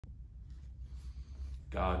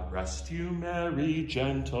God rest you, merry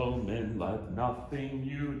gentlemen, let nothing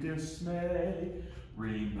you dismay.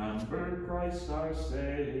 Remember Christ our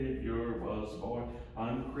Savior was born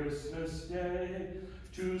on Christmas Day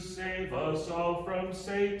to save us all from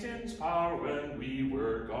Satan's power when we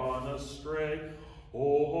were gone astray.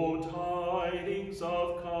 Oh, tidings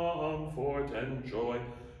of comfort and joy,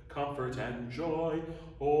 comfort and joy.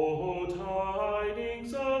 Oh,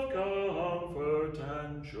 tidings of comfort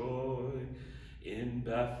and joy. In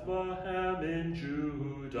Bethlehem in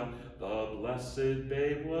Judah, the blessed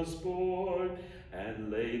babe was born,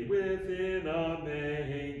 and laid within a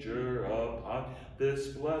manger upon this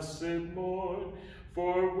blessed morn,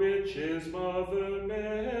 for which his mother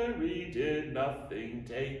Mary did nothing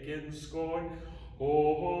take in scorn.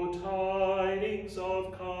 Oh, tidings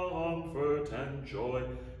of comfort and joy,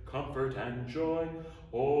 comfort and joy.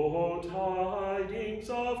 Oh, tidings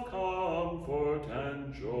of comfort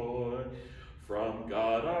and joy. From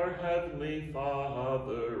God our heavenly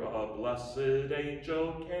Father a blessed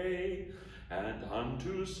angel came, and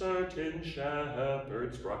unto certain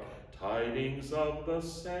shepherds brought tidings of the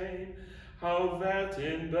same, how that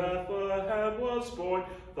in Bethlehem was born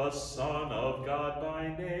the Son of God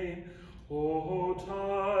by name. O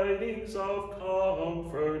tidings of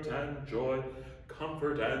comfort and joy,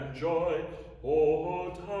 comfort and joy.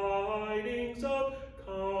 O tidings of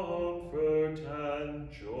comfort and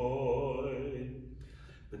joy.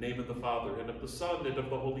 In the name of the Father, and of the Son, and of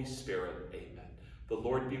the Holy Spirit. Amen. The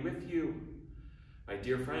Lord be with you. My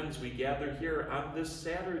dear friends, we gather here on this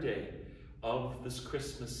Saturday of this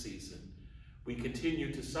Christmas season. We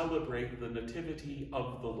continue to celebrate the Nativity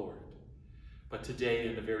of the Lord. But today,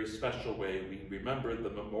 in a very special way, we remember the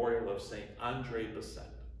memorial of St. Andre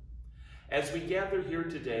Bessette. As we gather here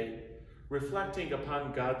today, reflecting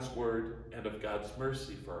upon God's word and of God's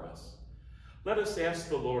mercy for us, let us ask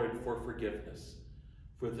the Lord for forgiveness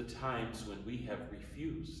for the times when we have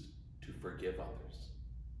refused to forgive others.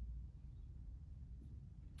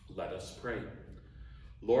 Let us pray.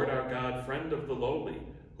 Lord our God, friend of the lowly,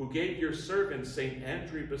 who gave your servant St.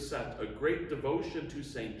 Andre Bessette a great devotion to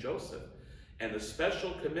St. Joseph and a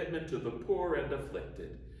special commitment to the poor and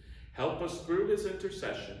afflicted, help us through his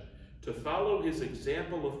intercession to follow his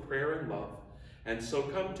example of prayer and love, and so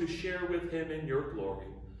come to share with him in your glory.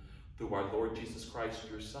 Through our Lord Jesus Christ,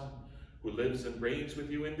 your Son, who lives and reigns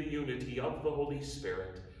with you in the unity of the Holy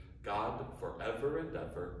Spirit, God, forever and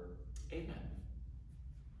ever. Amen.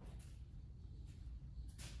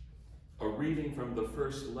 A reading from the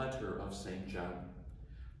first letter of St. John.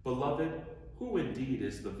 Beloved, who indeed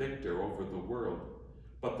is the victor over the world,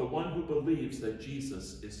 but the one who believes that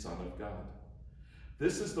Jesus is Son of God?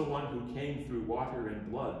 This is the one who came through water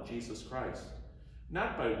and blood, Jesus Christ,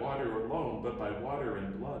 not by water alone, but by water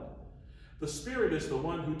and blood. The Spirit is the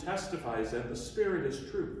one who testifies, and the Spirit is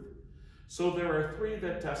truth. So there are three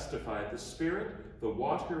that testify, the Spirit, the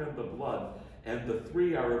water, and the blood, and the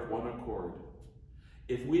three are of one accord.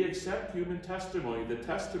 If we accept human testimony, the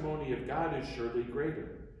testimony of God is surely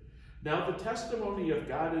greater. Now the testimony of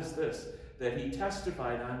God is this, that he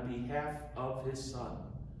testified on behalf of his Son.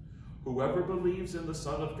 Whoever believes in the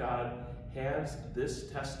Son of God has this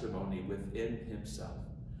testimony within himself.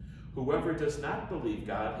 Whoever does not believe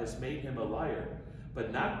God has made him a liar,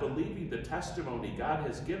 but not believing the testimony God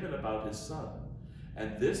has given about his Son.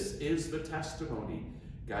 And this is the testimony: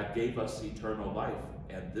 God gave us eternal life,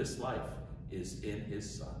 and this life is in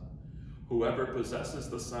his Son. Whoever possesses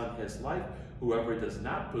the Son has life. Whoever does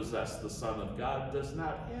not possess the Son of God does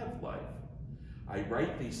not have life. I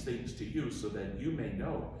write these things to you so that you may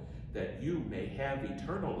know that you may have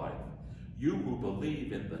eternal life, you who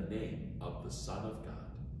believe in the name of the Son of God.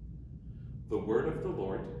 The word of the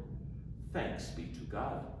Lord. Thanks be to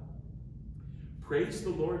God. Praise the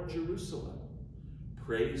Lord, Jerusalem.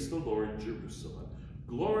 Praise the Lord, Jerusalem.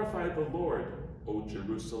 Glorify the Lord, O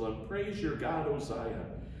Jerusalem. Praise your God, O Zion.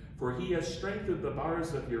 For he has strengthened the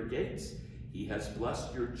bars of your gates. He has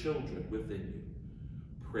blessed your children within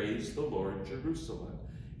you. Praise the Lord, Jerusalem.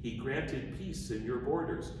 He granted peace in your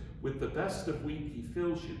borders. With the best of wheat he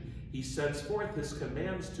fills you. He sends forth his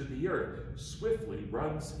commands to the earth. Swiftly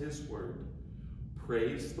runs his word.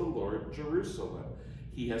 Praise the Lord, Jerusalem.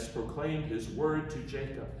 He has proclaimed his word to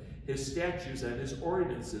Jacob, his statutes and his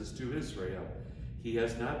ordinances to Israel. He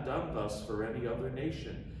has not done thus for any other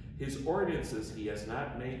nation. His ordinances he has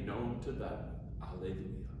not made known to them.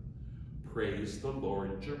 Alleluia. Praise the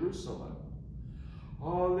Lord, Jerusalem.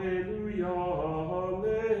 Alleluia,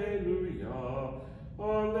 alleluia,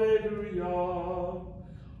 alleluia,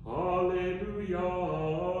 alleluia,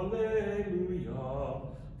 alleluia,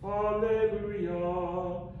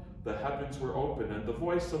 alleluia. The heavens were open, and the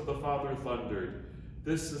voice of the Father thundered,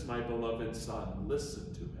 This is my beloved Son.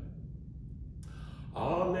 Listen to him.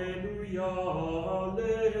 Alleluia,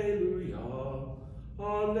 alleluia,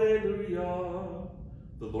 alleluia.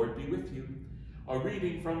 The Lord be with you. A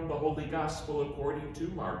reading from the Holy Gospel according to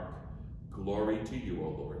Mark. Glory to you, O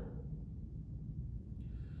Lord.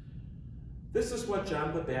 This is what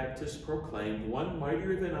John the Baptist proclaimed, "One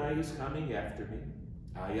mightier than I is coming after me.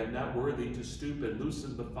 I am not worthy to stoop and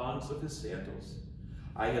loosen the thongs of his sandals.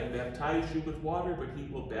 I have baptized you with water, but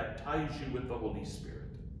he will baptize you with the Holy Spirit."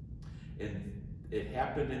 And it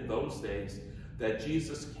happened in those days that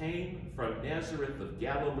Jesus came from Nazareth of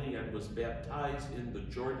Galilee and was baptized in the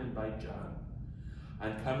Jordan by John.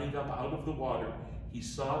 On coming up out of the water, he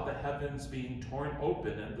saw the heavens being torn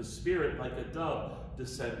open and the Spirit like a dove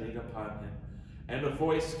descending upon him. And a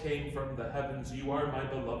voice came from the heavens, "You are my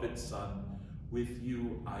beloved Son. With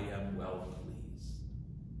you I am well pleased."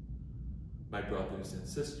 My brothers and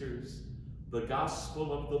sisters, the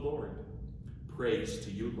gospel of the Lord. Praise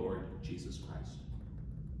to you, Lord Jesus Christ.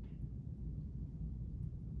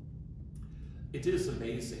 It is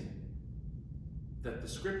amazing that the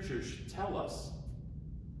scriptures tell us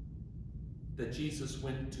that Jesus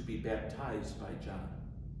went to be baptized by John.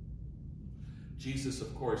 Jesus,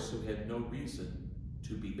 of course, who had no reason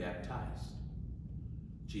to be baptized.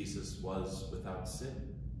 Jesus was without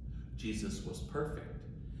sin. Jesus was perfect.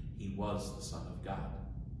 He was the Son of God.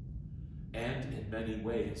 And in many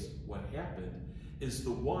ways, what happened is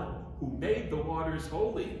the one who made the waters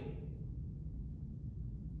holy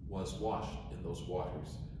was washed in those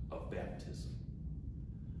waters of baptism.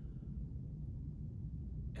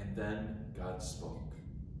 And then God spoke.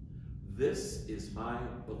 "This is my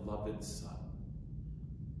beloved Son.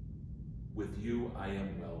 With you I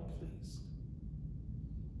am well pleased."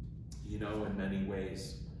 You know, in many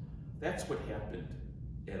ways, that's what happened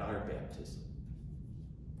at our baptism.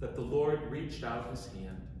 That the Lord reached out his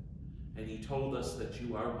hand and he told us that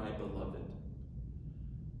you are my beloved.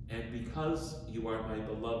 And because you are my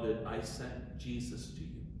beloved, I sent Jesus to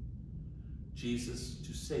you. Jesus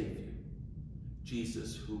to save you.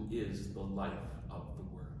 Jesus who is the life of the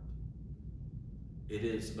world. It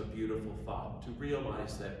is a beautiful thought to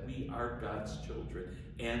realize that we are God's children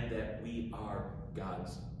and that we are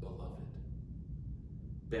God's beloved.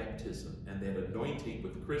 Baptism and that anointing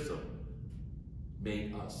with chrism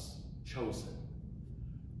made us chosen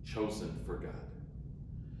for God.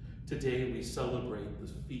 Today we celebrate the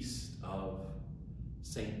feast of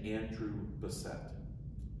St. Andrew Basset.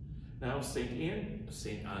 Now,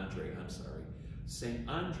 St.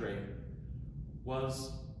 Andre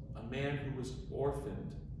was a man who was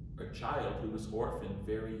orphaned, a child who was orphaned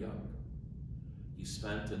very young. He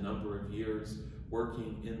spent a number of years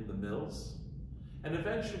working in the mills, and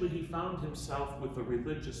eventually he found himself with a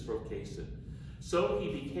religious vocation. So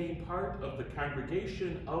he became part of the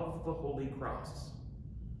Congregation of the Holy Cross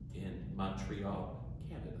in Montreal,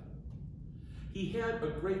 Canada. He had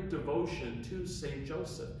a great devotion to St.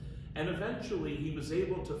 Joseph, and eventually he was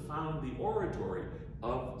able to found the Oratory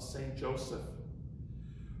of St. Joseph,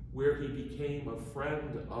 where he became a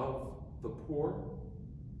friend of the poor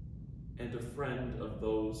and a friend of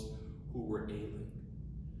those who were ailing.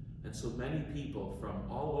 And so many people from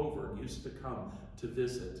all over used to come to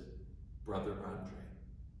visit Brother Andre.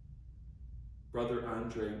 Brother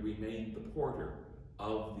Andre remained the porter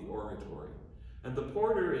of the Oratory. And the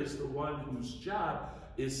porter is the one whose job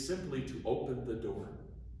is simply to open the door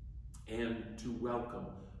and to welcome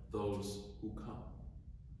those who come.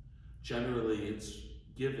 Generally, it's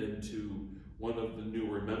given to one of the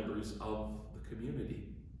newer members of the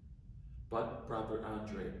community. But Brother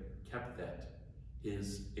Andre kept that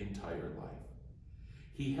his entire life.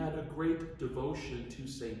 He had a great devotion to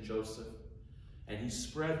St. Joseph, and he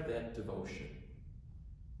spread that devotion.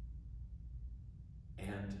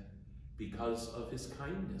 And because of his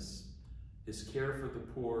kindness, his care for the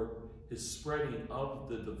poor, his spreading of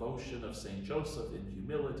the devotion of St. Joseph in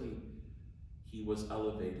humility, he was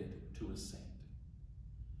elevated to a saint.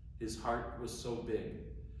 His heart was so big,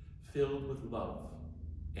 filled with love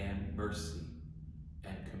and mercy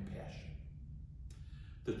and compassion.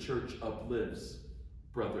 The Church uplifts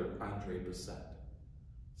Brother Andre Basset,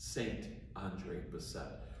 Saint Andre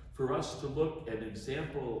Basset, for us to look at an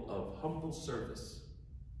example of humble service,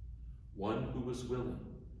 one who was willing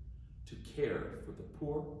to care for the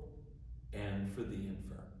poor and for the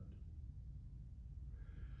infirm.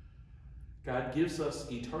 God gives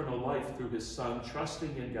us eternal life through his Son.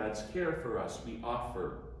 Trusting in God's care for us, we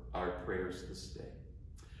offer our prayers this day.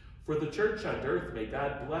 For the Church on earth, may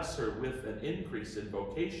God bless her with an increase in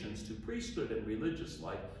vocations to priesthood and religious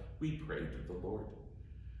life, we pray to the Lord.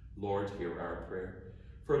 Lord, hear our prayer.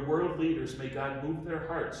 For world leaders, may God move their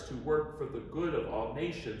hearts to work for the good of all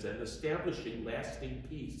nations and establishing lasting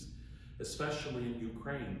peace, especially in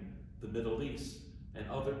Ukraine, the Middle East, and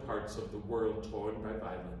other parts of the world torn by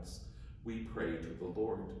violence. We pray to the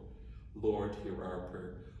Lord. Lord, hear our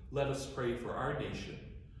prayer. Let us pray for our nation,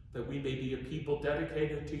 that we may be a people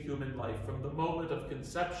dedicated to human life from the moment of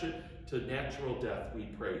conception to natural death. We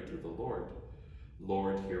pray to the Lord.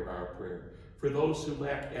 Lord, hear our prayer. For those who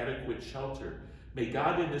lack adequate shelter, may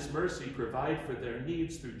God in his mercy provide for their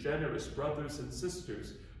needs through generous brothers and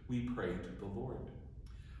sisters. We pray to the Lord.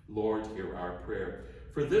 Lord, hear our prayer.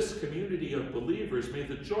 For this community of believers, may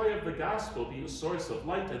the joy of the gospel be a source of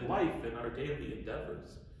light and life in our daily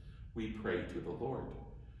endeavors. We pray to the Lord.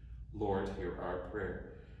 Lord, hear our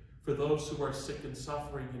prayer. For those who are sick and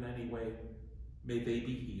suffering in any way, may they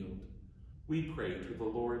be healed. We pray to the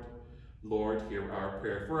Lord. Lord, hear our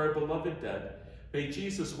prayer. For our beloved dead, may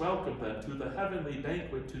Jesus welcome them to the heavenly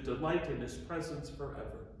banquet to delight in his presence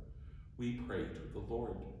forever. We pray to the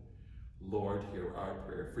Lord. Lord, hear our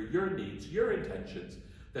prayer. For your needs, your intentions,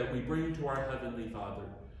 that we bring to our Heavenly Father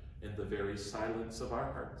in the very silence of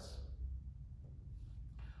our hearts.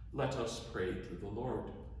 Let us pray to the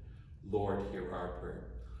Lord. Lord, hear our prayer.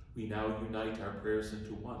 We now unite our prayers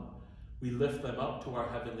into one. We lift them up to our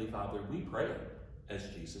Heavenly Father. We pray as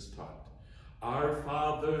Jesus taught. Our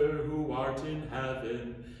Father, who art in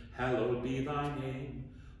heaven, hallowed be thy name.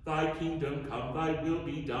 Thy kingdom come, thy will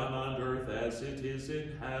be done on earth as it is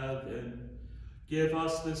in heaven. Give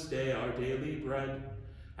us this day our daily bread,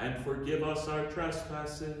 and forgive us our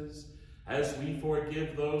trespasses, as we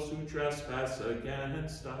forgive those who trespass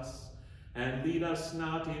against us. And lead us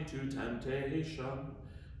not into temptation,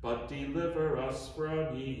 but deliver us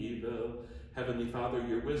from evil. Heavenly Father,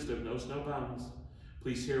 your wisdom knows no bounds.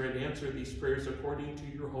 Please hear and answer these prayers according to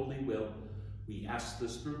your holy will. We ask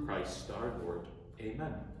this through Christ our Lord.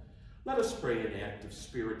 Amen. Let us pray an act of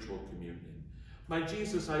spiritual communion. My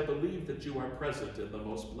Jesus, I believe that you are present in the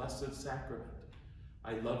most blessed sacrament.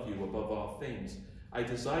 I love you above all things. I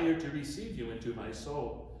desire to receive you into my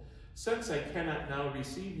soul. Since I cannot now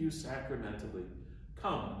receive you sacramentally,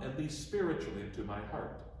 come, at least spiritually, into my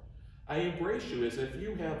heart. I embrace you as if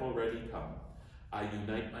you have already come. I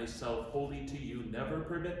unite myself wholly to you. Never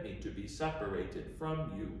permit me to be separated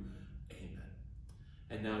from you. Amen.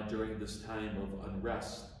 And now, during this time of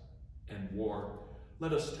unrest and war,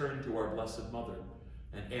 let us turn to our Blessed Mother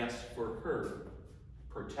and ask for her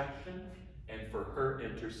protection and for her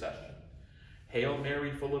intercession. Hail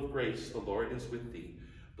Mary, full of grace, the Lord is with thee.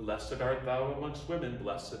 Blessed art thou amongst women,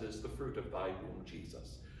 blessed is the fruit of thy womb,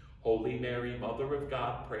 Jesus. Holy Mary, Mother of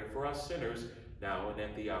God, pray for us sinners, now and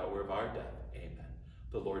at the hour of our death. Amen.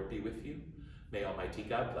 The Lord be with you. May Almighty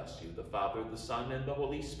God bless you, the Father, the Son, and the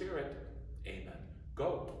Holy Spirit. Amen.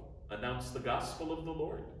 Go, announce the gospel of the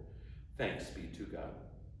Lord. Thanks be to God.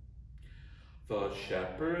 The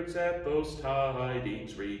shepherds at those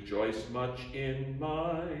tidings rejoiced much in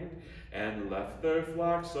mind, and left their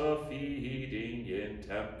flocks a-feeding in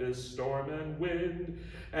tempest, storm, and wind,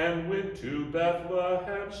 and went to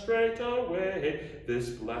Bethlehem straightway, this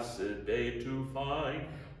blessed babe to find.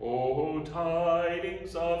 O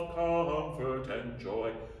tidings of comfort and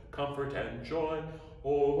joy, comfort and joy.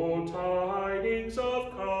 O tidings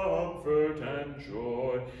of comfort and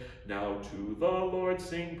joy. Now to the Lord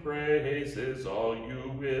sing praises, all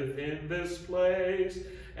you within this place,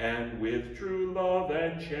 and with true love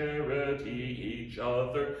and charity each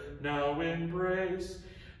other now embrace.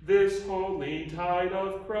 This holy tide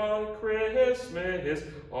of Christmas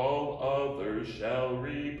all others shall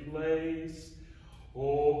replace.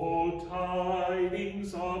 O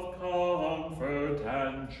tidings of comfort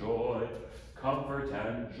and joy, comfort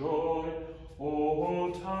and joy.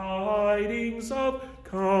 O tidings of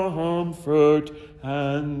comfort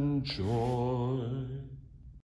and joy.